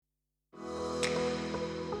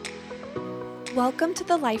Welcome to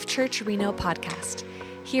the Life Church Reno podcast.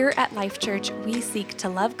 Here at Life Church, we seek to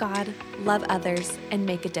love God, love others, and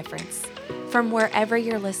make a difference. From wherever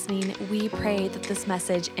you're listening, we pray that this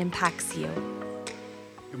message impacts you.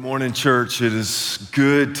 Good morning, church. It is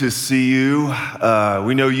good to see you.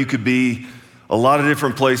 We know you could be a lot of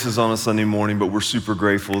different places on a Sunday morning, but we're super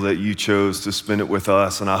grateful that you chose to spend it with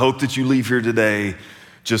us. And I hope that you leave here today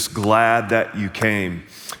just glad that you came.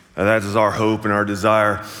 That is our hope and our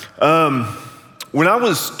desire. When I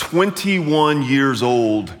was 21 years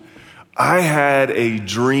old, I had a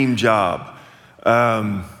dream job.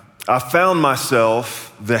 I found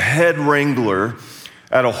myself the head wrangler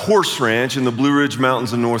at a horse ranch in the Blue Ridge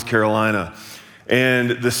Mountains of North Carolina. And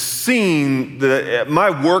the scene,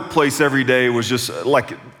 my workplace every day was just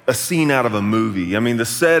like a scene out of a movie. I mean, the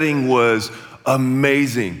setting was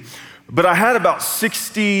amazing. But I had about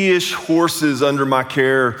 60-ish horses under my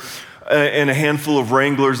care and a handful of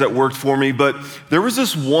wranglers that worked for me. But there was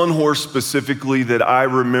this one horse specifically that I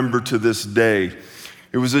remember to this day.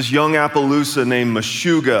 It was this young Appaloosa named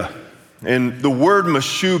Meshuggah. And the word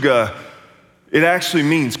Meshuggah, it actually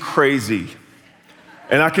means crazy.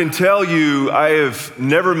 And I can tell you, I have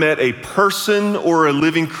never met a person or a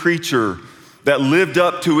living creature that lived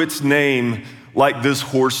up to its name like this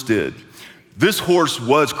horse did. This horse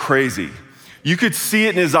was crazy. You could see it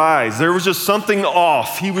in his eyes. There was just something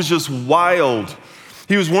off. He was just wild.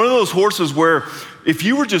 He was one of those horses where if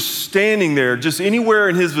you were just standing there, just anywhere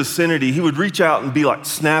in his vicinity, he would reach out and be like,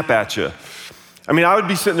 snap at you. I mean, I would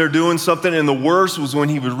be sitting there doing something, and the worst was when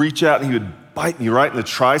he would reach out and he would bite me right in the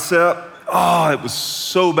tricep. Oh, it was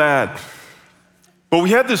so bad. But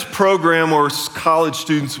we had this program where college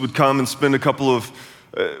students would come and spend a couple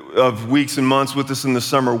of weeks and months with us in the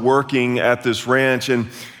summer working at this ranch. And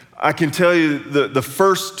I can tell you the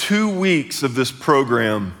first 2 weeks of this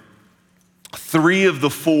program, 3 of the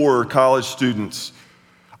 4 college students,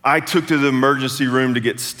 I took to the emergency room to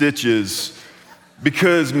get stitches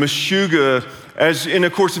because Meshuggah, and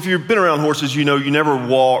of course, if you've been around horses, you know you never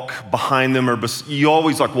walk behind them you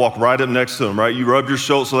always like walk right up next to them, right? You rub your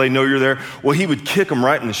shoulder so they know you're there. Well, he would kick them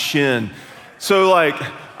right in the shin. So like,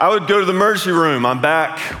 I would go to the emergency room. I'm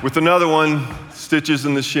back with another one, stitches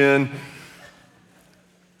in the shin.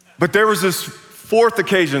 But there was this 4th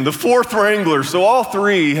occasion, the 4th wrangler. So all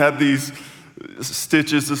 3 had these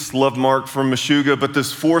stitches, this love mark from Meshuggah, but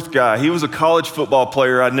this 4th guy, he was a college football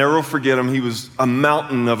player. I'd never forget him. He was a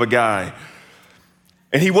mountain of a guy.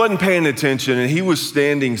 And he wasn't paying attention, and he was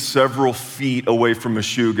standing several feet away from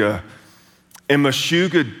Meshuggah. And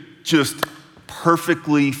Meshuggah just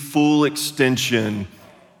perfectly full extension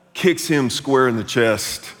kicks him square in the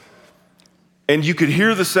chest. And you could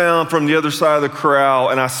hear the sound from the other side of the corral,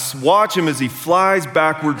 and I watch him as he flies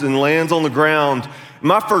backwards and lands on the ground.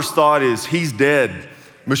 My first thought is, he's dead.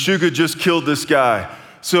 Meshuggah just killed this guy.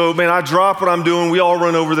 So, man, I drop what I'm doing. We all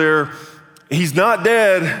run over there. He's not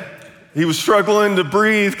dead. He was struggling to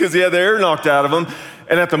breathe because he had the air knocked out of him.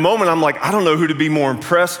 And at the moment, I'm like, I don't know who to be more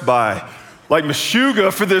impressed by. Like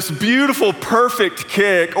Meshuggah for this beautiful, perfect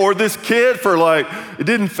kick, or this kid for like, it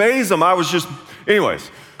didn't faze him. I was just, anyways.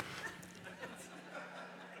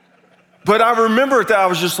 But I remember that I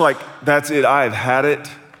was just like, that's it, I've had it.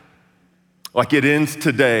 Like it ends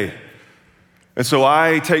today. And so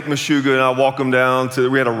I take Meshuggah and I walk him down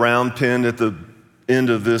we had a round pen at the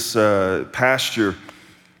end of this pasture.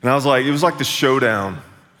 And I was like, it was like the showdown.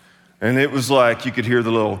 And it was like, you could hear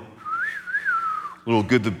the little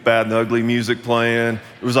good, the bad, and the ugly music playing.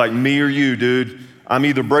 It was like, me or you, dude. I'm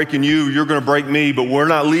either breaking you, you're gonna break me, but we're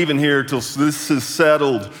not leaving here till this is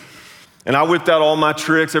settled. And I whipped out all my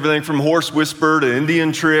tricks, everything from horse whisper to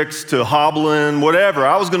Indian tricks to hobbling, whatever.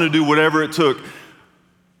 I was gonna do whatever it took.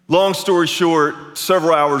 Long story short,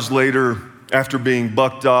 several hours later, after being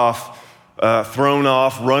bucked off, thrown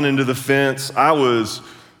off, run into the fence, I was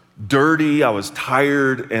dirty, I was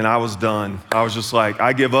tired, and I was done. I was just like,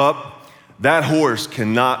 I give up. That horse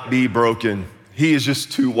cannot be broken. He is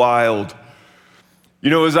just too wild.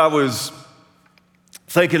 You know, as I was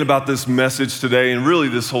thinking about this message today and really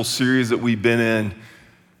this whole series that we've been in,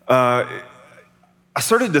 I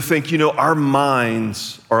started to think, you know, our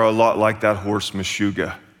minds are a lot like that horse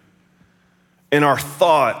Meshuggah. And our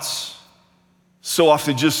thoughts so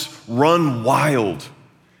often just run wild.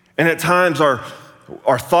 And at times our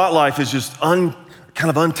thought life is just kind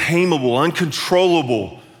of untamable,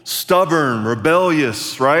 uncontrollable, stubborn,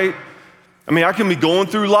 rebellious, right? I mean, I can be going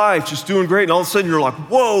through life just doing great, and all of a sudden you're like,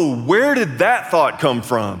 whoa, where did that thought come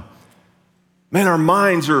from? Man, our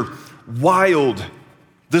minds are wild.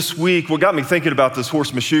 This week, what got me thinking about this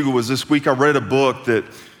horse Meshuggah was this week I read a book that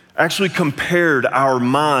actually compared our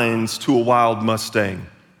minds to a wild Mustang.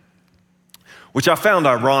 which I found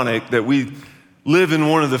ironic that we live in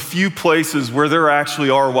one of the few places where there actually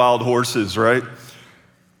are wild horses, right?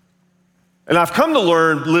 And I've come to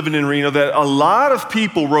learn, living in Reno, that a lot of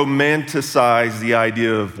people romanticize the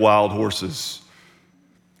idea of wild horses,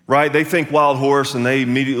 right? They think wild horse and they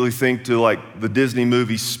immediately think to like the Disney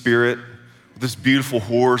movie Spirit, this beautiful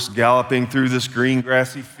horse galloping through this green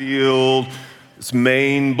grassy field, its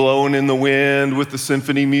mane blowing in the wind with the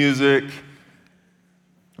symphony music.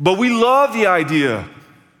 But we love the idea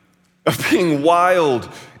of being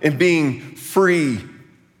wild and being free. You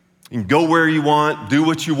can go where you want, do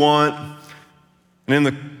what you want. And in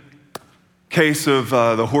the case of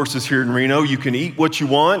the horses here in Reno, you can eat what you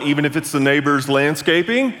want, even if it's the neighbor's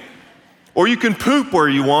landscaping, or you can poop where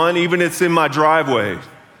you want, even if it's in my driveway.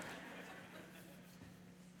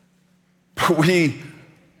 But we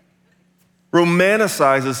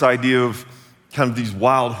romanticize this idea of kind of these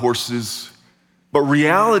wild horses, but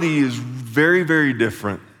reality is very, very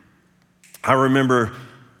different. I remember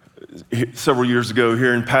several years ago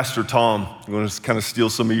hearing Pastor Tom, I'm going to kind of steal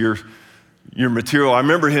some of your material. I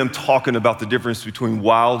remember him talking about the difference between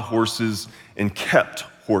wild horses and kept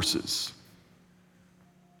horses.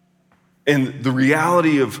 And the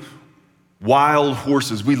reality of wild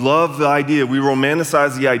horses, we love the idea, we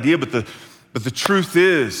romanticize the idea, but the truth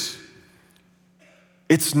is,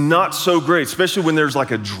 it's not so great, especially when there's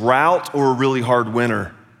like a drought or a really hard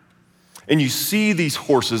winter. And you see these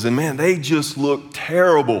horses, and man, they just look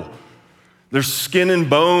terrible. They're skin and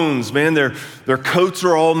bones, man. Their coats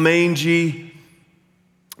are all mangy.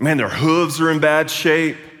 Man, their hooves are in bad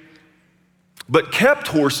shape. But kept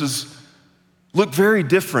horses look very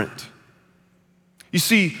different. You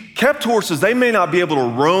see, kept horses, they may not be able to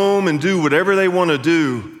roam and do whatever they want to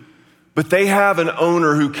do, but they have an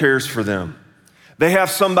owner who cares for them. They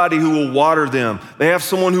have somebody who will water them. They have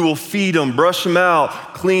someone who will feed them, brush them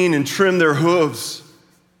out, clean and trim their hooves.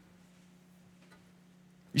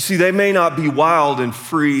 You see, they may not be wild and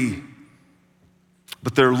free,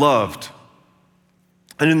 but they're loved.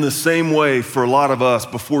 And in the same way, for a lot of us,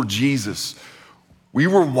 before Jesus, we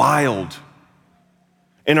were wild.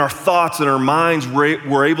 And our thoughts and our minds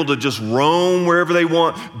were able to just roam wherever they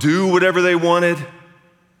want, do whatever they wanted.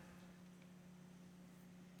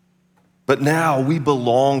 But now we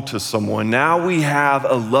belong to someone. Now we have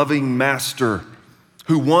a loving master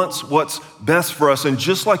who wants what's best for us. And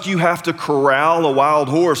just like you have to corral a wild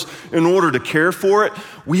horse in order to care for it,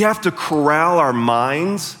 we have to corral our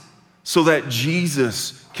minds so that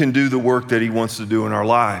Jesus can do the work that he wants to do in our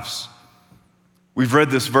lives. We've read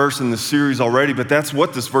this verse in the series already, but that's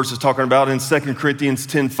what this verse is talking about. In 2 Corinthians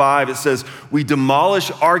 10:5, it says, we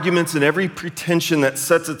demolish arguments and every pretension that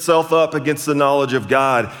sets itself up against the knowledge of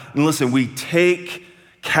God. And listen, we take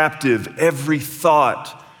captive every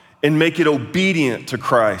thought and make it obedient to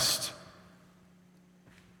Christ.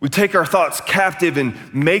 We take our thoughts captive and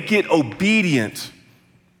make it obedient.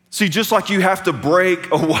 See, just like you have to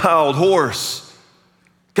break a wild horse,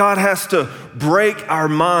 God has to break our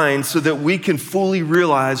minds so that we can fully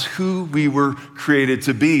realize who we were created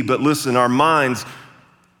to be. But listen, our minds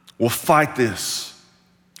will fight this.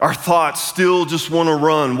 Our thoughts still just want to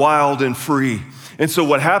run wild and free. And so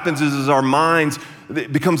what happens is our minds,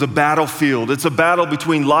 it becomes a battlefield. It's a battle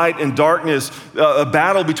between light and darkness, a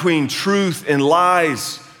battle between truth and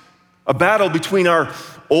lies, a battle between our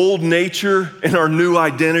old nature and our new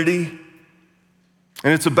identity.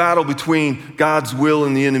 And it's a battle between God's will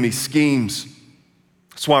and the enemy's schemes.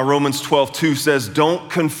 That's why Romans 12:2 says, don't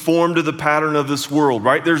conform to the pattern of this world,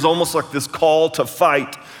 right? There's almost like this call to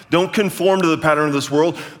fight. Don't conform to the pattern of this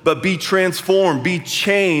world, but be transformed, be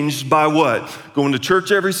changed by what? Going to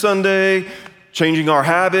church every Sunday, changing our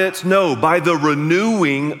habits? No, by the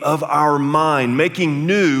renewing of our mind, making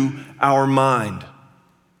new our mind.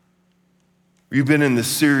 We've been in this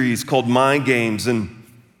series called Mind Games, and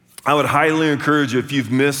I would highly encourage you, if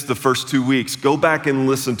you've missed the first 2 weeks, go back and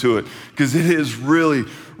listen to it, because it is really,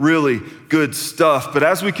 really good stuff. But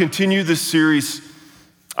as we continue this series,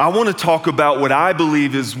 I want to talk about what I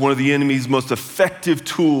believe is one of the enemy's most effective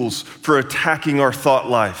tools for attacking our thought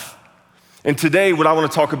life. And today, what I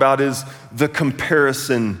want to talk about is the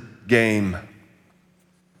comparison game.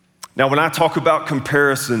 Now, when I talk about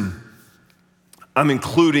comparison, I'm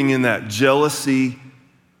including in that jealousy,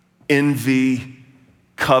 envy,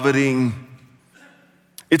 coveting.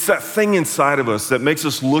 It's that thing inside of us that makes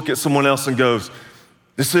us look at someone else and goes,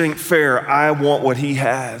 this ain't fair, I want what he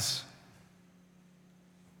has.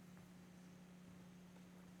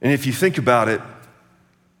 And if you think about it,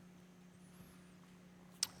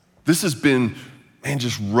 this has been man,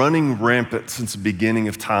 just running rampant since the beginning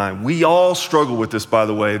of time. We all struggle with this, by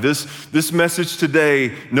the way. This message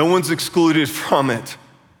today, no one's excluded from it.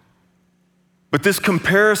 But this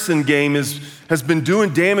comparison game has been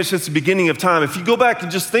doing damage since the beginning of time. If you go back and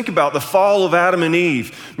just think about the fall of Adam and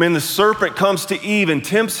Eve, man, the serpent comes to Eve and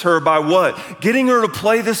tempts her by what? Getting her to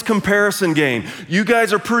play this comparison game. You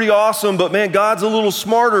guys are pretty awesome, but man, God's a little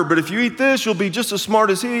smarter. But if you eat this, you'll be just as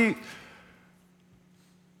smart as he.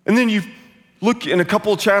 And then you look in a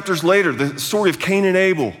couple of chapters later, the story of Cain and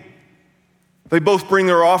Abel. They both bring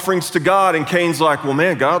their offerings to God, and Cain's like, well,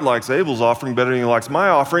 man, God likes Abel's offering better than he likes my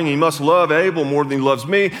offering. He must love Abel more than he loves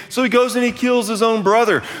me. So he goes and he kills his own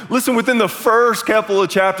brother. Listen, within the first couple of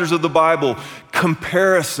chapters of the Bible,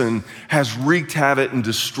 comparison has wreaked havoc and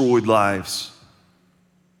destroyed lives.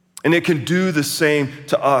 And it can do the same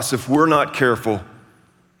to us if we're not careful.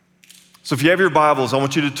 So if you have your Bibles, I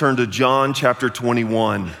want you to turn to John chapter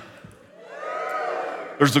 21.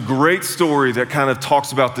 There's a great story that kind of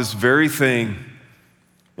talks about this very thing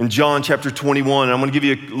in John chapter 21. And I'm going to give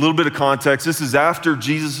you a little bit of context. This is after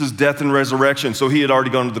Jesus' death and resurrection. So he had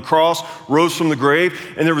already gone to the cross, rose from the grave,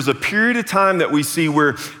 and there was a period of time that we see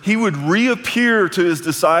where he would reappear to his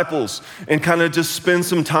disciples and kind of just spend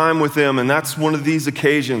some time with them. And that's one of these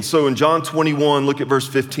occasions. So in John 21, look at verse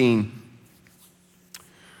 15. It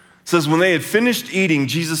says, when they had finished eating,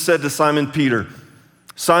 Jesus said to Simon Peter,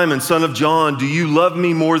 Simon, son of John, do you love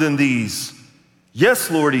me more than these?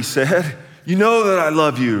 Yes, Lord, he said. You know that I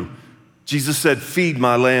love you. Jesus said, feed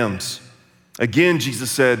my lambs. Again,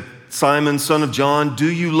 Jesus said, Simon, son of John,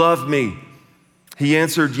 do you love me? He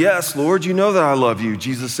answered, yes, Lord, you know that I love you.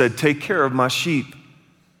 Jesus said, take care of my sheep.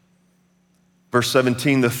 Verse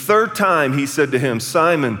 17, the third time he said to him,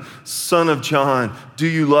 Simon, son of John, do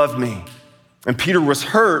you love me? And Peter was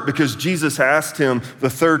hurt because Jesus asked him the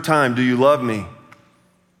third time, do you love me?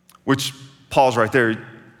 Which, pause right there.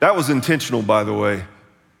 That was intentional, by the way.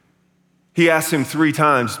 He asked him 3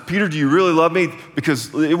 times, Peter, do you really love me?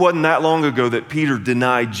 Because it wasn't that long ago that Peter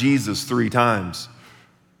denied Jesus 3 times.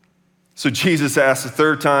 So Jesus asked the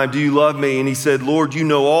third time, do you love me? And he said, Lord, you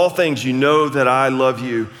know all things. You know that I love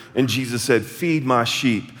you. And Jesus said, feed my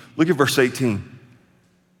sheep. Look at verse 18.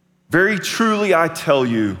 Very truly I tell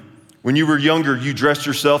you, when you were younger, you dressed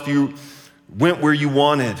yourself, you went where you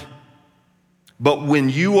wanted. But when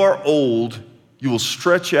you are old, you will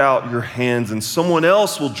stretch out your hands and someone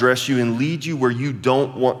else will dress you and lead you where you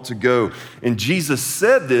don't want to go. And Jesus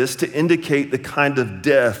said this to indicate the kind of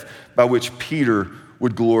death by which Peter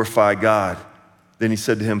would glorify God. Then he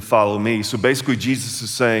said to him, follow me. So basically Jesus is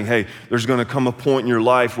saying, hey, there's gonna come a point in your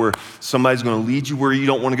life where somebody's gonna lead you where you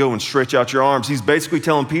don't wanna go and stretch out your arms. He's basically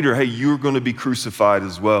telling Peter, hey, you're gonna be crucified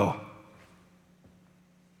as well.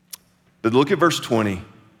 But look at verse 20.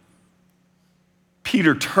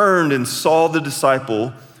 Peter turned and saw the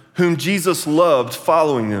disciple whom Jesus loved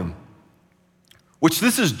following them. Which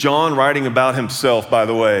this is John writing about himself, by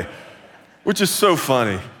the way, which is so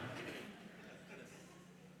funny.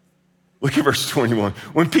 Look at verse 21.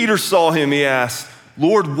 When Peter saw him, he asked,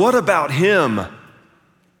 Lord, what about him?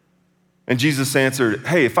 And Jesus answered,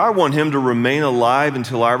 hey, if I want him to remain alive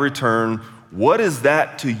until I return, what is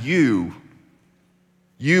that to you?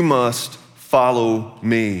 You must follow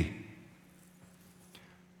me.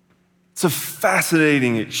 It's a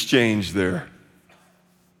fascinating exchange there.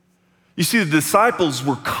 You see, the disciples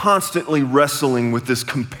were constantly wrestling with this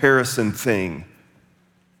comparison thing.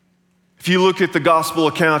 If you look at the gospel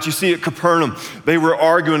accounts, you see at Capernaum, they were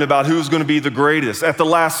arguing about who's going to be the greatest. At the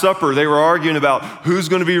Last Supper, they were arguing about who's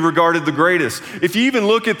going to be regarded the greatest. If you even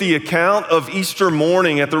look at the account of Easter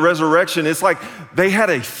morning at the resurrection, it's like they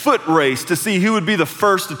had a foot race to see who would be the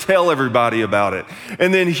first to tell everybody about it.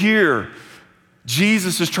 And then here,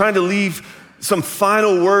 Jesus is trying to leave some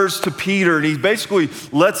final words to Peter, and he basically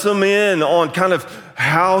lets him in on kind of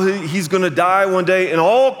how he's going to die one day. And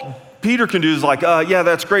all Peter can do is like, yeah,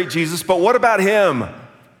 that's great, Jesus, but what about him?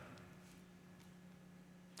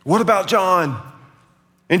 What about John?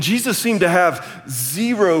 And Jesus seemed to have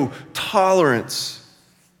zero tolerance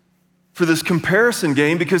for this comparison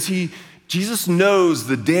game because Jesus knows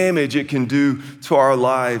the damage it can do to our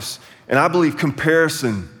lives. And I believe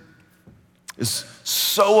comparison is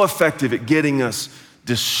so effective at getting us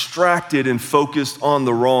distracted and focused on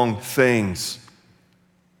the wrong things.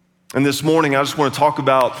 And this morning, I just want to talk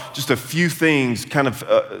about just a few things, kind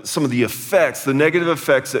of some of the effects, the negative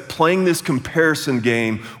effects that playing this comparison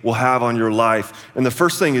game will have on your life. And the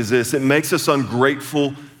first thing is this: it makes us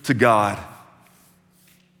ungrateful to God.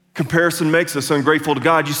 Comparison makes us ungrateful to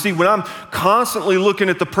God. You see, when I'm constantly looking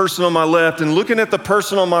at the person on my left and looking at the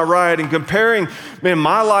person on my right and comparing, man,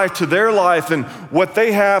 my life to their life and what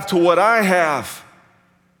they have to what I have,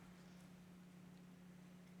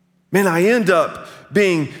 man, I end up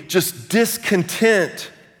being just discontent,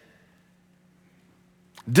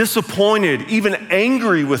 disappointed, even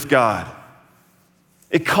angry with God.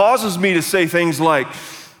 It causes me to say things like,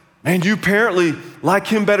 man, you apparently like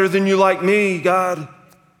him better than you like me, God.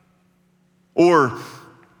 Or,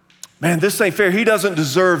 man, this ain't fair. He doesn't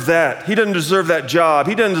deserve that. He doesn't deserve that job.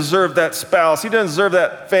 He doesn't deserve that spouse. He doesn't deserve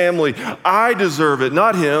that family. I deserve it,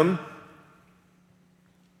 not him.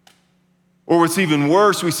 Or what's even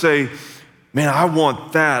worse, we say, man, I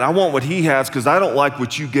want that. I want what he has because I don't like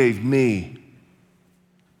what you gave me.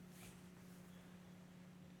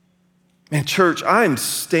 Man, church, I am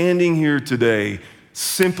standing here today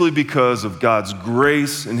simply because of God's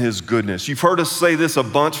grace and his goodness. You've heard us say this a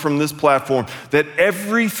bunch from this platform, that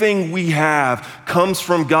everything we have comes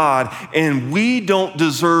from God and we don't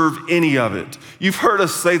deserve any of it. You've heard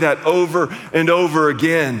us say that over and over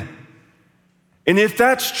again. And if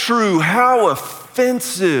that's true, how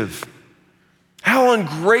offensive, how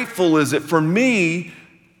ungrateful is it for me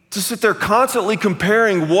to sit there constantly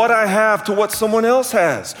comparing what I have to what someone else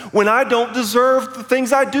has when I don't deserve the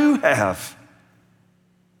things I do have?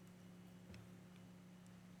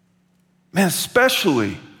 Man,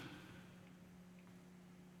 especially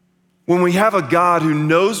when we have a God who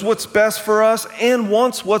knows what's best for us and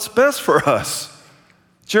wants what's best for us.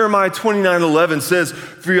 Jeremiah 29:11 says,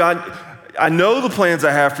 "For you, I know the plans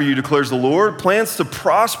I have for you, declares the Lord, plans to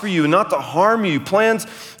prosper you and not to harm you, plans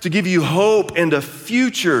to give you hope and a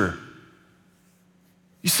future."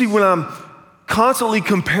 You see, when I'm constantly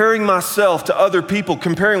comparing myself to other people,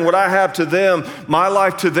 comparing what I have to them, my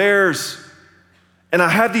life to theirs, and I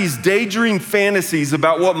have these daydream fantasies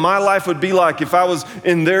about what my life would be like if I was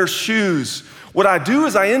in their shoes, what I do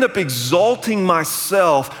is I end up exalting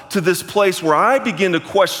myself to this place where I begin to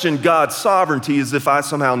question God's sovereignty as if I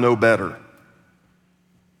somehow know better.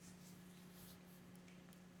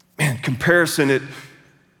 Man, comparison, it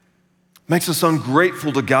makes us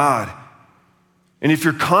ungrateful to God. And if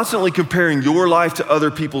you're constantly comparing your life to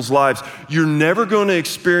other people's lives, you're never going to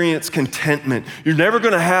experience contentment. You're never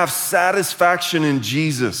going to have satisfaction in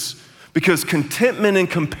Jesus because contentment and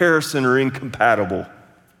comparison are incompatible.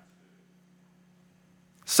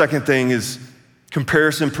 Second thing is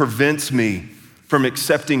comparison prevents me from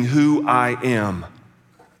accepting who I am.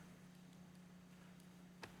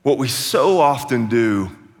 What we so often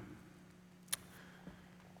do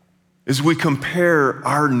is we compare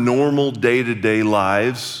our normal day-to-day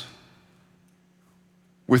lives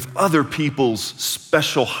with other people's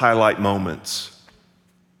special highlight moments,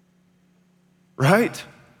 right?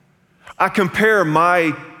 I compare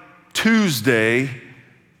my Tuesday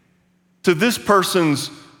to this person's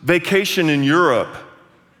vacation in Europe.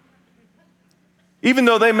 Even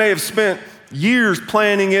though they may have spent years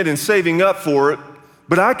planning it and saving up for it,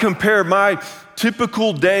 but I compare my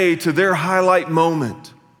typical day to their highlight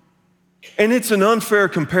moment. And it's an unfair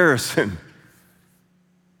comparison.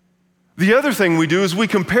 The other thing we do is we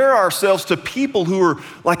compare ourselves to people who are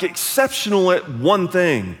like exceptional at one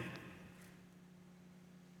thing.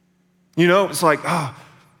 You know, it's like, oh,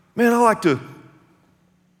 man, I like to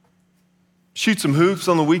shoot some hoops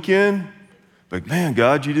on the weekend. But man,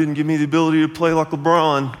 God, you didn't give me the ability to play like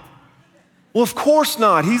LeBron. Well, of course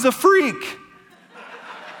not. He's a freak.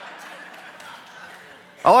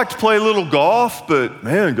 I like to play a little golf, but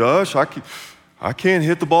man, gosh, I can't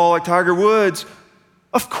hit the ball like Tiger Woods.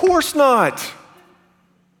 Of course not.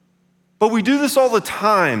 But we do this all the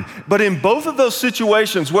time. But in both of those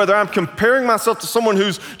situations, whether I'm comparing myself to someone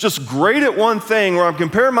who's just great at one thing or I'm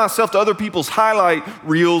comparing myself to other people's highlight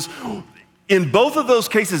reels, in both of those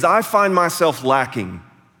cases, I find myself lacking.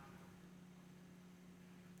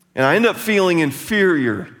 And I end up feeling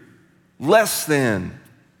inferior, less than,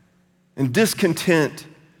 and discontent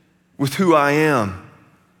with who I am.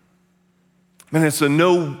 And it's a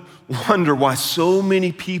no wonder why so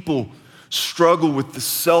many people struggle with the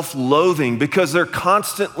self-loathing, because they're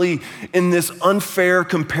constantly in this unfair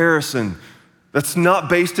comparison that's not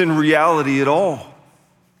based in reality at all.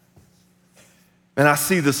 And I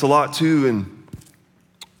see this a lot too in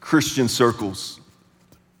Christian circles.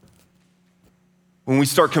 When we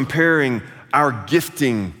start comparing our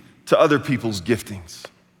gifting to other people's giftings.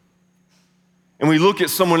 And we look at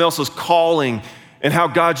someone else's calling and how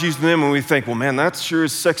God's using them, and we think, well, man, that sure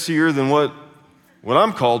is sexier than what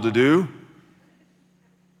I'm called to do.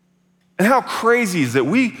 And how crazy is that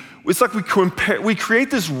it's like we create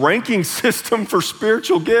this ranking system for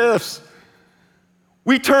spiritual gifts.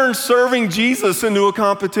 We turn serving Jesus into a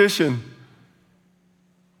competition.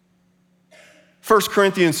 1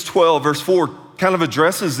 Corinthians 12, verse 4 kind of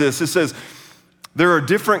addresses this. It says, There are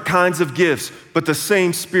different kinds of gifts, but the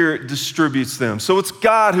same Spirit distributes them. So it's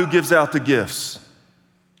God who gives out the gifts.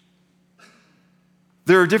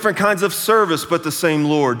 There are different kinds of service, but the same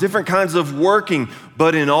Lord. Different kinds of working,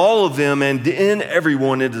 but in all of them and in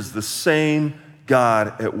everyone, it is the same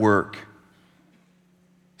God at work.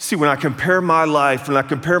 See, when I compare my life, when I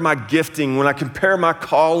compare my gifting, when I compare my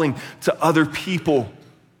calling to other people,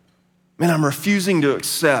 man, I'm refusing to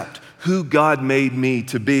accept who God made me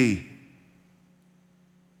to be.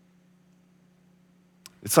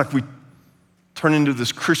 It's like we turn into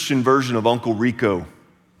this Christian version of Uncle Rico.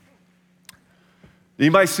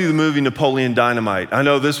 Anybody see the movie Napoleon Dynamite? I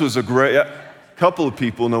know this was a couple of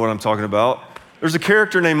people know what I'm talking about. There's a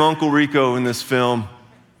character named Uncle Rico in this film.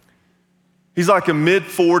 He's like a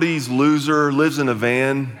mid-40s loser, lives in a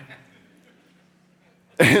van.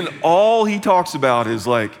 And all he talks about is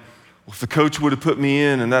like, well, if the coach would have put me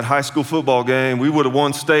in that high school football game, we would have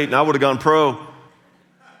won state and I would have gone pro.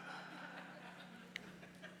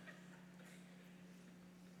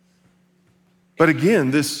 But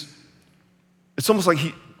again, it's almost like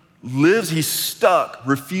he's stuck,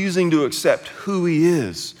 refusing to accept who he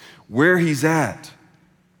is, where he's at.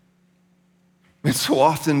 And so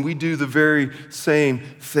often we do the very same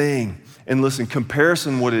thing. And listen,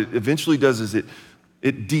 comparison, what it eventually does is it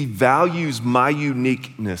devalues my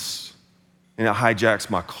uniqueness and it hijacks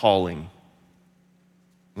my calling.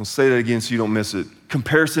 I'll say that again so you don't miss it.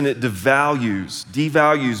 Comparison, it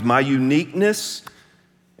devalues my uniqueness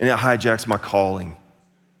and it hijacks my calling.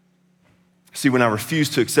 See, when I refuse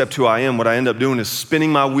to accept who I am, what I end up doing is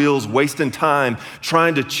spinning my wheels, wasting time,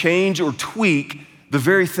 trying to change or tweak the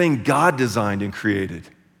very thing God designed and created.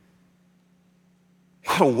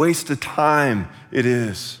 What a waste of time it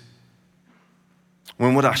is.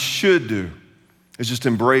 When what I should do is just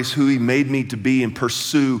embrace who he made me to be and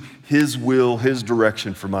pursue his will, his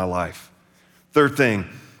direction for my life. Third thing,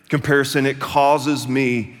 comparison, it causes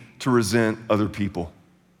me to resent other people.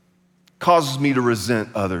 Causes me to resent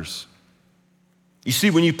others. You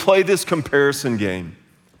see, when you play this comparison game,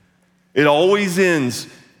 it always ends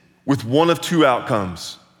with one of two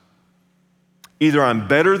outcomes. Either I'm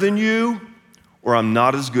better than you or I'm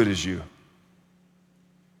not as good as you.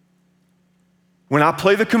 When I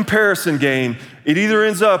play the comparison game, it either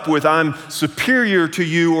ends up with I'm superior to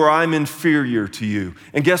you or I'm inferior to you.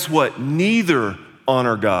 And guess what? Neither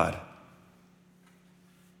honor God.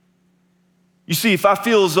 You see, if I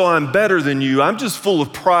feel as though I'm better than you, I'm just full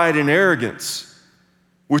of pride and arrogance,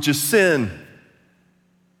 which is sin.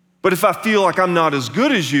 But if I feel like I'm not as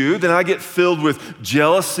good as you, then I get filled with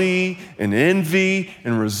jealousy and envy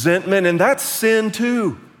and resentment, and that's sin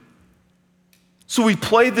too. So we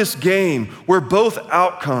play this game where both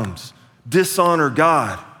outcomes dishonor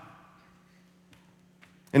God.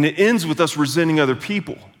 And it ends with us resenting other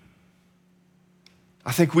people.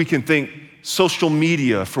 I think we can thank social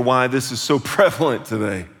media for why this is so prevalent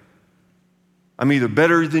today. I'm either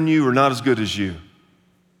better than you or not as good as you.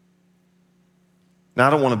 Now, I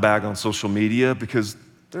don't want to bag on social media because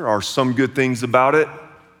there are some good things about it,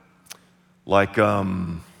 like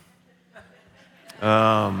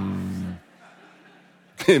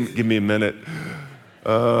give me a minute.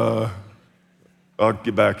 I'll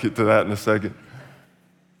get back to that in a second.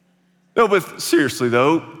 No, but seriously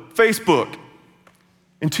though, Facebook.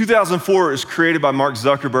 In 2004, it was created by Mark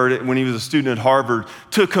Zuckerberg when he was a student at Harvard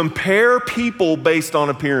to compare people based on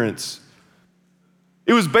appearance.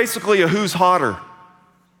 It was basically a who's hotter.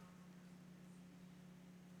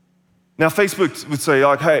 Now, Facebook would say,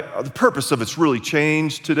 like, hey, the purpose of it's really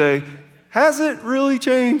changed today. Has it really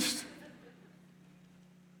changed?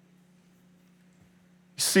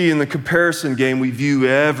 See, in the comparison game, we view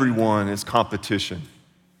everyone as competition.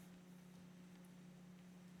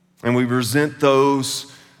 And we resent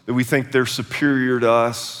those that we think they're superior to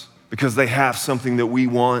us because they have something that we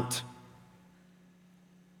want.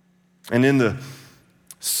 And in the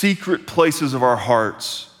secret places of our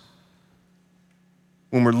hearts,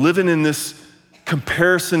 when we're living in this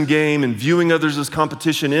comparison game and viewing others as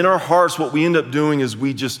competition, in our hearts, what we end up doing is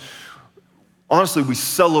we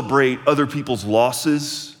celebrate other people's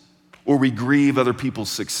losses or we grieve other people's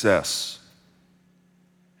success.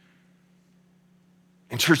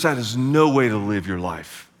 And church, that is no way to live your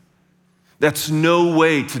life. That's no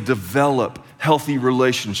way to develop healthy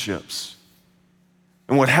relationships.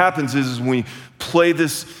 And what happens is when we play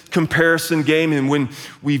this comparison game and when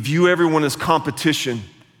we view everyone as competition,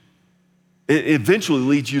 it eventually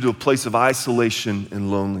leads you to a place of isolation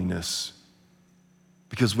and loneliness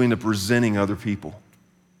because we end up resenting other people.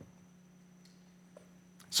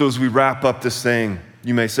 So as we wrap up this thing,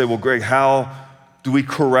 you may say, well, Greg, how do we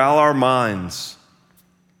corral our minds?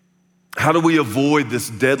 How do we avoid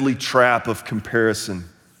this deadly trap of comparison?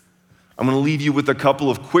 I'm gonna leave you with a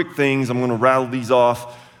couple of quick things. I'm gonna rattle these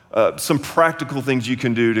off. Some practical things you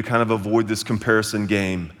can do to kind of avoid this comparison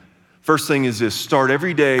game. First thing is this: start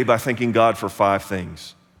every day by thanking God for 5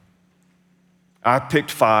 things. I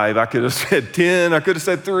picked 5. I could have said 10. I could have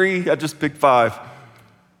said 3. I just picked 5.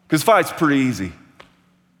 Because 5's pretty easy.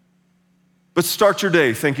 But start your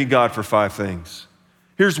day thanking God for 5 things.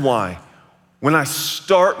 Here's why. When I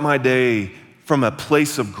start my day from a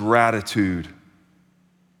place of gratitude,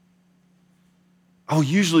 I'll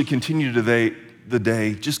usually continue the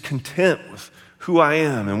day just content with who I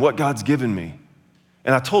am and what God's given me.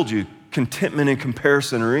 And I told you, contentment and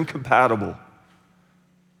comparison are incompatible.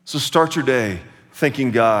 So start your day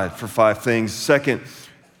thanking God for 5 things. Second,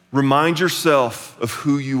 remind yourself of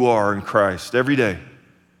who you are in Christ every day.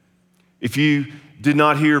 If you did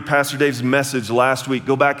not hear Pastor Dave's message last week,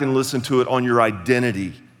 go back and listen to it on your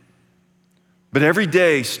identity. But every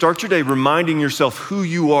day, start your day reminding yourself who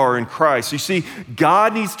you are in Christ. You see,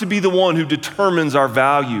 God needs to be the one who determines our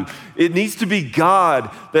value. It needs to be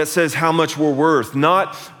God that says how much we're worth,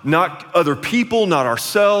 not other people, not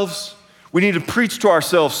ourselves. We need to preach to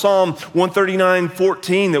ourselves Psalm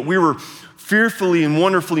 139:14, that we were fearfully and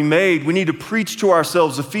wonderfully made. We need to preach to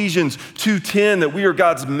ourselves Ephesians 2:10, that we are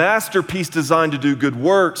God's masterpiece designed to do good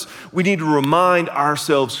works. We need to remind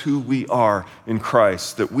ourselves who we are in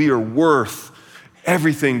Christ, that we are worth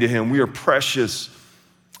everything to Him. We are precious.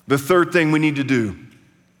 The third thing we need to do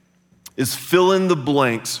is fill in the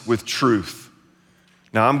blanks with truth.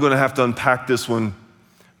 Now, I'm going to have to unpack this one,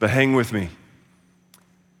 but hang with me.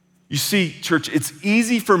 You see, church, it's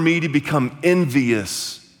easy for me to become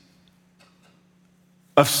envious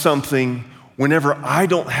of something whenever I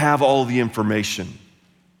don't have all the information.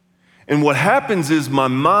 And what happens is my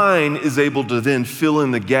mind is able to then fill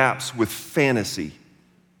in the gaps with fantasy.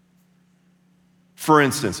 For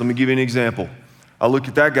instance, let me give you an example. I look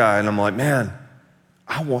at that guy and I'm like, man,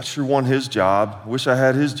 I sure want his job. I wish I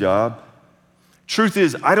had his job. Truth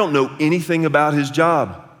is, I don't know anything about his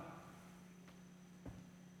job.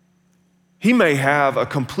 He may have a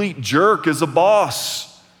complete jerk as a boss.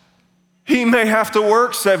 He may have to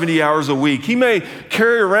work 70 hours a week. He may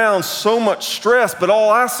carry around so much stress, but all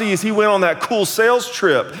I see is he went on that cool sales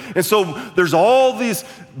trip. And so there's all these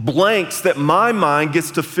blanks that my mind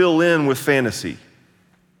gets to fill in with fantasy.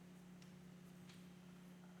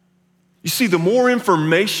 You see, the more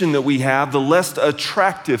information that we have, the less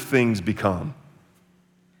attractive things become.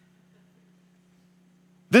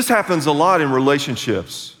 This happens a lot in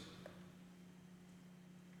relationships.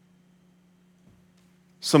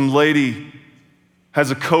 Some lady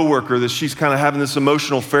has a coworker that she's kind of having this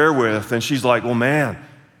emotional affair with, and she's like, well, man,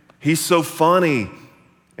 he's so funny,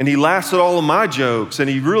 and he laughs at all of my jokes, and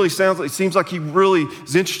it seems like he really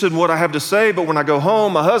is interested in what I have to say, but when I go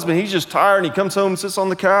home, my husband, he's just tired, and he comes home and sits on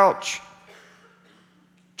the couch.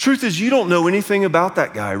 Truth is, you don't know anything about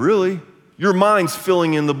that guy, really. Your mind's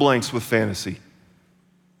filling in the blanks with fantasy.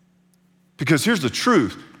 Because here's the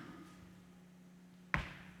truth.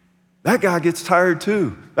 That guy gets tired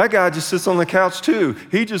too. That guy just sits on the couch too.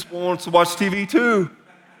 He just wants to watch TV too.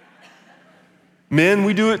 Men,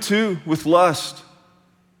 we do it too with lust.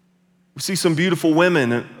 We see some beautiful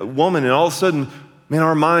woman, and all of a sudden, man,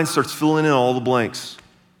 our mind starts filling in all the blanks.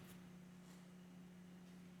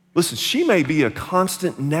 Listen, she may be a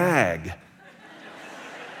constant nag.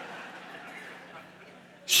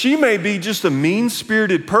 She may be just a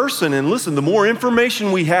mean-spirited person, and listen, the more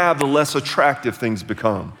information we have, the less attractive things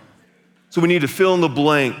become. So we need to fill in the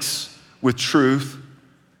blanks with truth.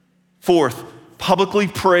 Fourth, publicly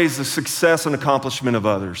praise the success and accomplishment of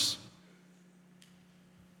others.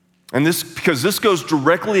 And because this goes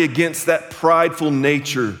directly against that prideful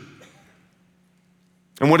nature.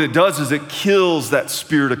 And what it does is it kills that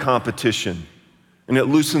spirit of competition, and it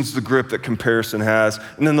loosens the grip that comparison has.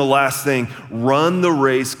 And then the last thing, run the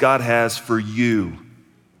race God has for you.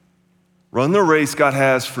 Run the race God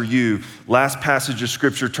has for you. Last passage of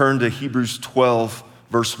scripture, turn to Hebrews 12,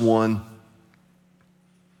 verse 1.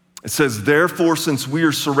 It says, therefore, since we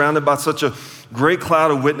are surrounded by such a great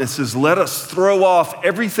cloud of witnesses, let us throw off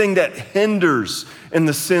everything that hinders and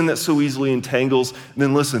the sin that so easily entangles. And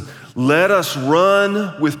then listen, let us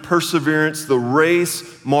run with perseverance the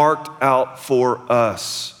race marked out for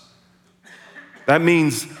us. That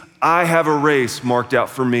means I have a race marked out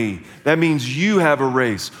for me. That means you have a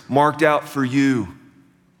race marked out for you.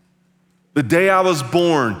 The day I was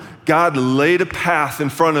born, God laid a path in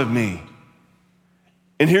front of me.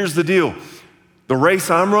 And here's the deal. The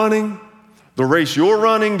race I'm running, the race you're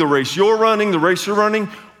running, the race you're running, the race you're running,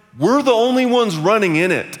 we're the only ones running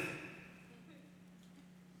in it.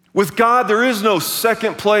 With God, there is no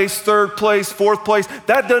second place, third place, fourth place.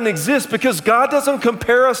 That doesn't exist because God doesn't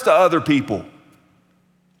compare us to other people.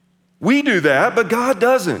 We do that, but God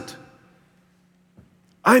doesn't.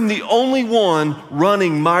 I'm the only one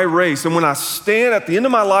running my race. And when I stand at the end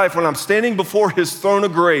of my life, when I'm standing before his throne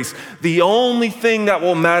of grace, the only thing that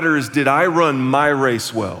will matter is, did I run my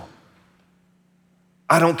race well?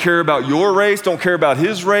 I don't care about your race, don't care about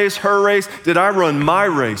his race, her race. Did I run my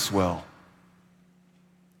race well?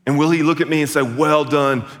 And will he look at me and say, well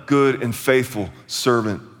done, good and faithful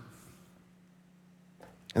servant?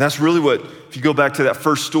 And that's really what, if you go back to that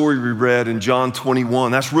first story we read in John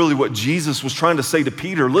 21, that's really what Jesus was trying to say to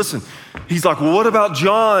Peter. Listen, he's like, well, what about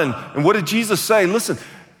John? And what did Jesus say? Listen,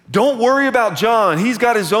 don't worry about John. He's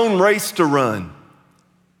got his own race to run.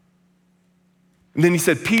 And then he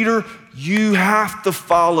said, Peter, you have to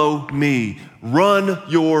follow me. Run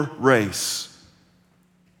your race.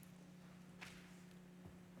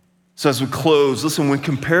 So as we close, listen, when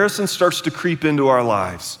comparison starts to creep into our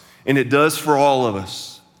lives, and it does for all of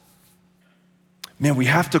us, man, we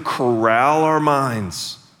have to corral our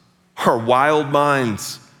minds, our wild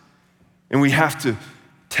minds, and we have to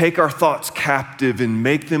take our thoughts captive and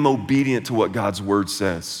make them obedient to what God's word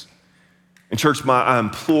says. And church, I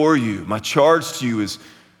implore you, my charge to you is,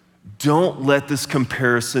 don't let this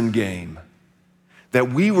comparison game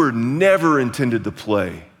that we were never intended to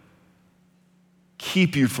play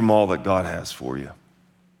keep you from all that God has for you.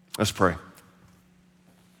 Let's pray.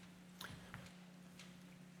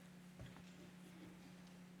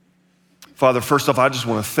 Father, first off, I just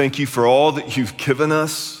want to thank you for all that you've given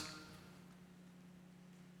us.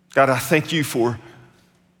 God, I thank you for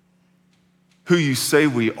who you say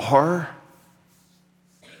we are.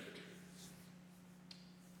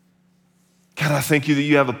 God, I thank you that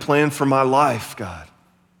you have a plan for my life, God.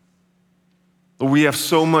 We have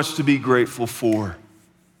so much to be grateful for.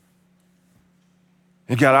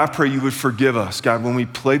 And God, I pray you would forgive us, God, when we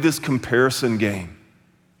play this comparison game.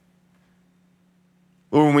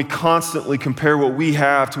 Or when we constantly compare what we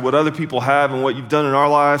have to what other people have and what you've done in our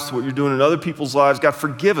lives to what you're doing in other people's lives. God,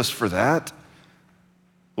 forgive us for that.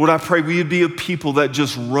 Lord, I pray we would be a people that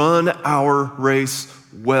just run our race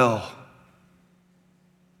well.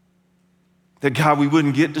 That, God, we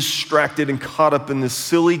wouldn't get distracted and caught up in this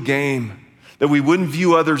silly game. That we wouldn't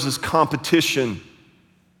view others as competition.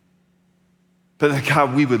 But that,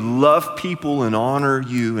 God, we would love people and honor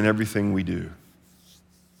you in everything we do.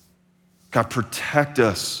 God, protect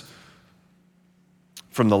us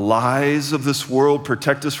from the lies of this world.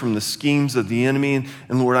 Protect us from the schemes of the enemy.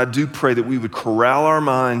 And Lord, I do pray that we would corral our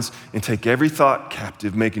minds and take every thought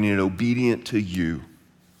captive, making it obedient to you.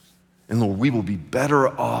 And Lord, we will be better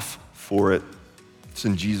off for it. It's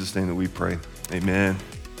in Jesus' name that we pray. Amen.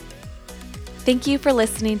 Thank you for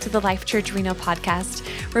listening to the Life Church Reno podcast.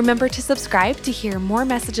 Remember to subscribe to hear more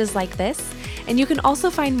messages like this, and you can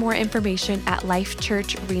also find more information at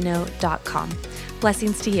lifechurchreno.com.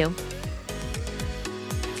 Blessings to you.